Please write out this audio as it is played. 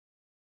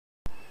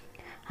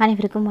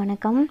அனைவருக்கும்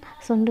வணக்கம்.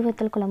 சுண்டு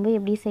வத்தல் குழம்பு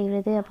எப்படி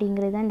செய்வது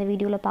அப்படிங்கிறது தான் இந்த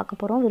வீடியோவில் பார்க்க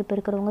போகிறோம். விருப்பம்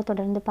இருக்கிறவங்க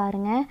தொடர்ந்து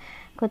பாருங்கள்.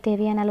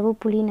 தேவையான அளவு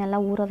புளி நல்லா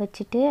ஊற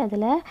வச்சுட்டு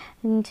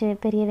அதில்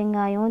பெரிய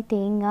வெங்காயம்,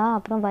 தேங்காய்,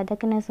 அப்புறம்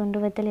வதக்கின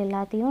சுண்டு வத்தல்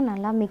எல்லாத்தையும்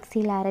நல்லா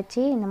மிக்சியில்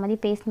அரைச்சி இந்த மாதிரி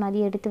பேஸ்ட்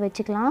மாதிரி எடுத்து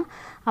வச்சுக்கலாம்.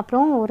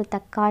 அப்புறம் ஒரு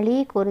தக்காளி,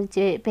 ஒரு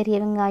பெரிய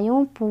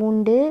வெங்காயம்,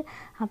 பூண்டு,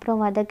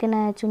 அப்புறம்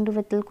வதக்கின சுண்டு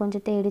வத்தல்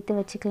கொஞ்சத்தை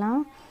எடுத்து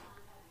வச்சுக்கலாம்.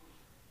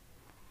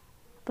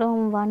 அப்புறம்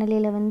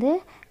வானலியில்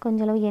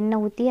கொஞ்சம் அளவு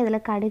எண்ணெய் ஊற்றி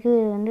அதில் கடுகு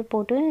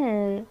போட்டு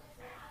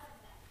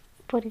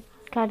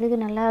கடுகு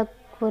நல்லா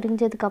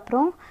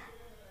பொரிஞ்சதுக்கப்புறம்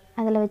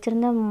அதில்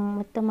வச்சுருந்த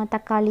மொத்தமாக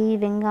தக்காளி,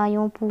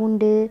 வெங்காயம்,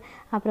 பூண்டு,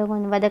 அப்புறம்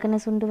கொஞ்சம் வதக்கின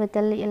சுண்டு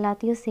வத்தல்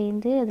எல்லாத்தையும்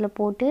சேர்ந்து அதில்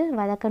போட்டு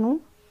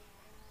வதக்கணும்.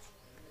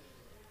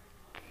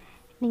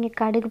 நீங்கள்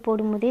கடுகு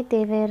போடும்போதே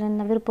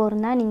தேவையான விருப்பம்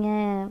இருந்தால்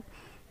நீங்கள்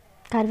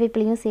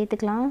கருவேப்பிலையும்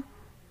சேர்த்துக்கலாம்.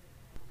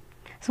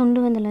 சுண்டு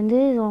வத்தல்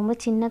ரொம்ப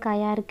சின்ன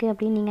காயாக இருக்குது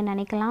அப்படின்னு நீங்கள்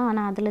நினைக்கலாம்.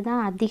 ஆனால் அதில்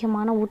தான்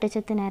அதிகமான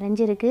ஊட்டச்சத்து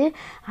நிறைஞ்சிருக்கு.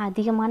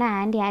 அதிகமான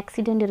ஆன்டி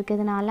ஆக்சிடென்ட்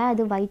இருக்கிறதுனால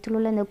அது வயிற்றில்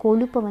உள்ள அந்த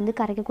கொழுப்பை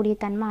கரைக்கக்கூடிய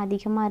தன்மை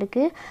அதிகமாக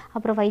இருக்குது.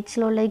 அப்புறம்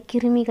வயிற்றில் உள்ள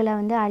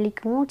கிருமிகளை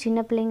அழிக்கும்.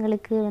 சின்ன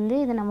பிள்ளைங்களுக்கு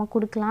இதை நம்ம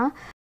கொடுக்கலாம்.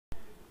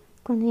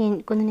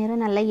 கொஞ்சம்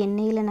நேரம் நல்லா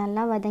எண்ணெயில்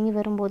நல்லா வதங்கி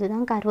வரும்போது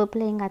தான்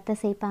கருவேப்பிலை எங்கள் அத்தை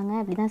சேர்ப்பாங்க.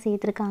 அப்படி தான்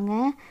சேர்த்துருக்காங்க.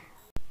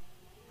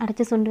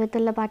 அடுத்து சுண்டு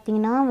வத்தலில்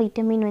பார்த்திங்கன்னா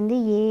விட்டமின்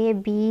ஏ,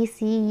 பி,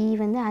 சி, இ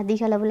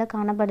அதிக அளவில்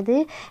காணப்படுது.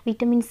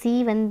 விட்டமின் சி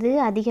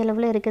அதிக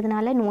அளவில்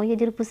இருக்கிறதுனால நோய்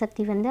எதிர்ப்பு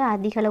சக்தி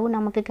அதிக அளவு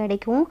நமக்கு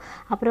கிடைக்கும்.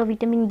 அப்புறம்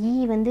விட்டமின் இ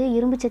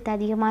இரும்பு சத்து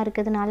அதிகமாக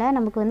இருக்கிறதுனால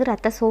நமக்கு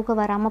ரத்த சோகை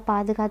வராமல்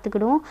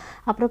பாதுகாத்துக்கிடும்.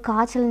 அப்புறம்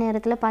காய்ச்சல்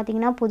நேரத்தில்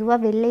பார்த்திங்கன்னா பொதுவாக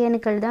வெள்ளை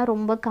அணுக்கள் தான்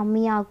ரொம்ப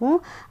கம்மியாகும்.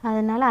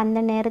 அதனால்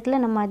அந்த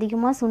நேரத்தில் நம்ம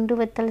அதிகமாக சுண்டு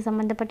வத்தல்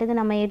சம்மந்தப்பட்டது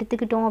நம்ம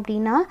எடுத்துக்கிட்டோம்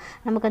அப்படின்னா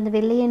நமக்கு அந்த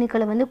வெள்ளை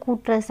அணுக்களை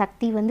கூட்டுற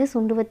சக்தி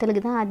சுண்டு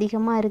வத்தலுக்கு தான்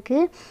அதிகமாக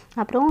இருக்குது.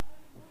 அப்புறம்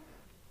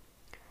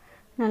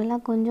நல்லா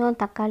கொஞ்சம்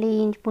தக்காளி,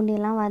 இஞ்சி, பூண்டு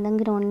எல்லாம்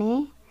வதங்கினோடனே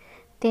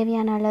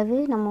தேவையான அளவு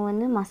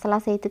நம்ம மசாலா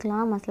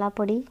சேர்த்துக்கலாம். மசாலா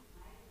பொடி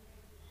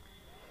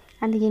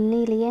அந்த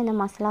எண்ணெயிலேயே அந்த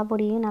மசாலா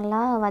பொடியும்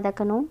நல்லா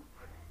வதக்கணும்.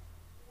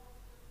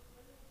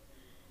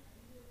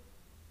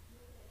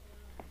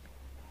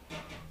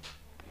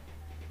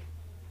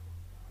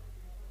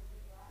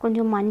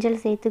 கொஞ்சம்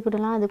மஞ்சள்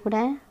சேர்த்துக்கிடலாம். அது கூட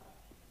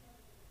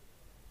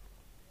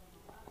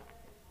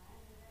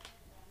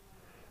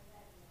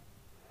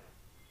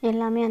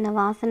எல்லாமே அந்த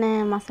வாசனை,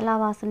 மசாலா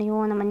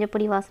வாசனையும் அந்த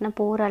மஞ்சப்பொடி வாசனை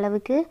போகிற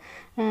அளவுக்கு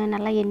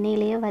நல்லா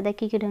எண்ணெயிலேயே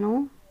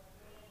வதக்கிக்கிடணும்.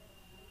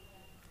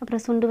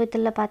 அப்புறம் சுண்டு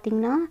வத்தலில்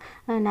பார்த்திங்கன்னா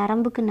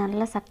நரம்புக்கு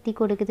நல்ல சக்தி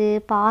கொடுக்குது.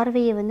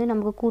 பார்வையை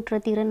நமக்கு கூட்டுற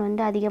திறன்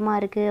அதிகமாக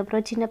இருக்குது.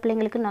 அப்புறம் சின்ன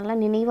பிள்ளைங்களுக்கு நல்லா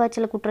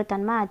நினைவாற்றலை கூட்டுற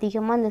தன்மை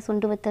அதிகமாக இந்த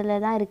சுண்டு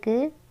வத்தலில் தான்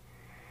இருக்குது.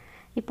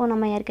 இப்போ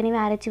நம்ம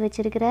ஏற்கனவே அரைச்சி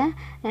வச்சுருக்கிற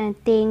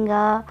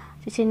தேங்காய்,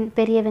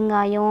 பெரிய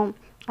வெங்காயம்,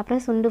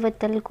 அப்புறம் சுண்டு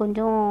வத்தல்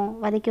கொஞ்சம்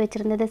வதக்கி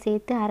வச்சுருந்ததை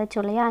சேர்த்து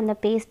அரைச்சோம் இல்லையா, அந்த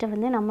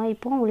பேஸ்ட்டை நம்ம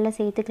இப்போ உள்ளே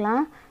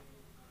சேர்த்துக்கலாம்.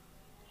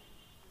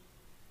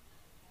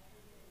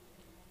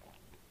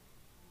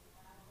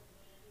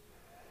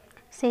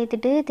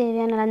 சேர்த்துட்டு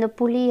தேவையான அந்த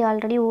புளி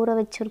ஆல்ரெடி ஊற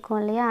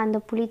வச்சுருக்கோம் இல்லையா, அந்த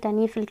புளி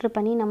தண்ணியை ஃபில்ட்ரு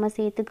பண்ணி நம்ம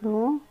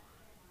சேர்த்துக்குவோம்.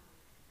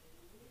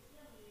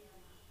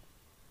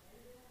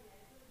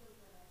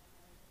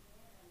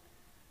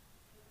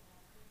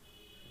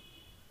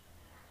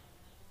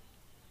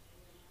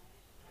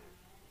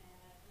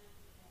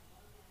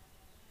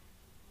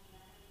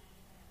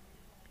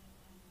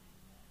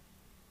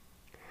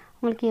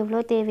 உங்களுக்கு எவ்வளோ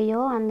தேவையோ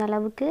அந்த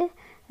அளவுக்கு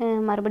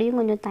மறுபடியும்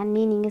கொஞ்சம்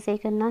தண்ணி நீங்கள்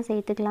சேர்க்கணுன்னா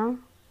சேர்த்துக்கலாம்.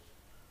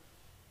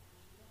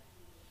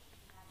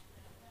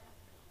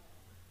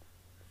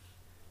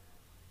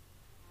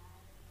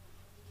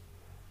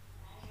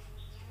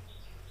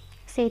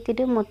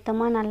 சேர்த்துட்டு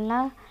மொத்தமாக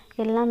நல்லா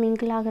எல்லாம்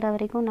மிங்கிள் ஆகிற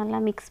வரைக்கும் நல்லா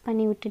மிக்ஸ்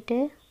பண்ணி விட்டுட்டு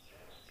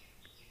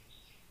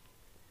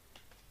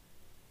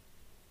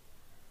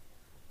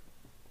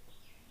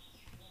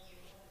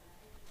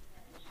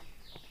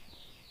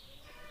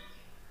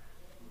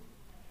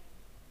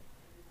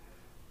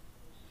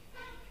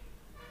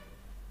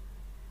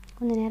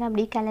கொஞ்சம் நேரம்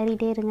அப்படியே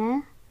கிளறிட்டே இருங்க.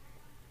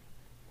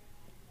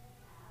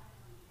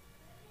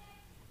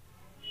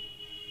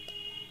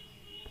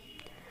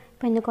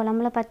 இப்போ இந்த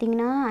குழம்புல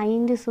பார்த்திங்கன்னா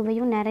 5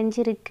 சுவையும்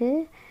நிறைஞ்சிருக்கு.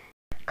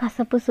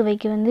 கசப்பு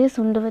சுவைக்கு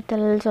சுண்டு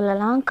வத்தல்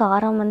சொல்லலாம்.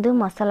 காரம்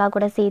மசாலா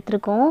கூட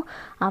சேர்த்துருக்கோம்.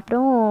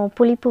 அப்புறம்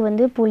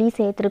புளிப்பு புளி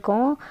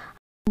சேர்த்துருக்கோம்.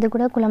 அது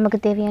கூட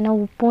குழம்புக்கு தேவையான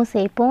உப்பும்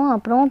சேர்ப்போம்.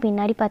 அப்புறம்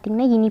பின்னாடி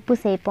பார்த்திங்கன்னா இனிப்பு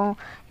சேர்ப்போம்.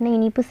 ஏன்னா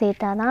இனிப்பு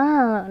சேர்த்தா தான்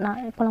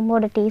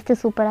குழம்போட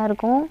டேஸ்ட்டு சூப்பராக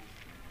இருக்கும்.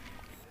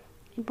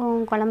 இப்போ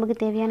குழம்புக்கு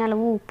தேவையான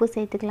அளவு உப்பு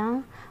சேர்த்துக்கலாம்.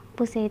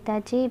 உப்பு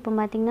சேர்த்தாச்சு. இப்போ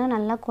பார்த்திங்கன்னா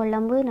நல்லா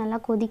குழம்பு நல்லா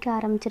கொதிக்க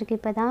ஆரம்பிச்சிருக்கு.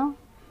 இப்போ தான்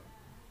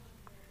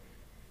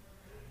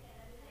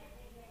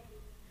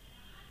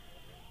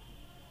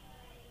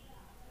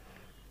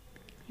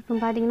இப்போ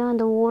பார்த்திங்கன்னா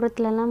அந்த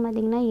ஓரத்துலலாம்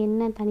பார்த்திங்கன்னா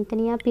எண்ணெய்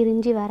தனித்தனியாக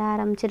பிரிஞ்சு வர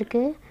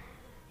ஆரம்பிச்சிருக்கு.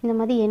 இந்த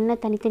மாதிரி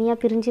எண்ணெய்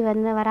தனித்தனியாக பிரிஞ்சு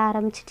வர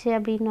ஆரம்பிச்சிச்சு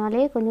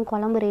அப்படின்னாலே கொஞ்சம்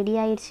குழம்பு ரெடி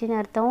ஆயிடுச்சுன்னு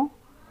அர்த்தம்.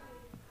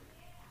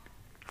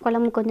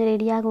 குழம்பு கொஞ்சம்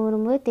ரெடியாக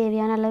வரும்போது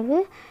தேவையான அளவு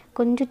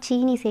கொஞ்சம்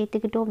சீனி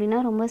சேர்த்துக்கிட்டோம் அப்படின்னா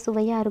ரொம்ப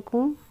சுவையாக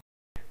இருக்கும்.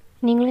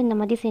 நீங்களும் இந்த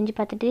மாதிரி செஞ்சு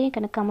பார்த்துட்டு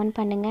எனக்கு கமெண்ட்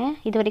பண்ணுங்கள்.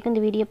 இது வரைக்கும்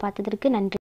இந்த வீடியோ பார்த்ததற்கு நன்றி.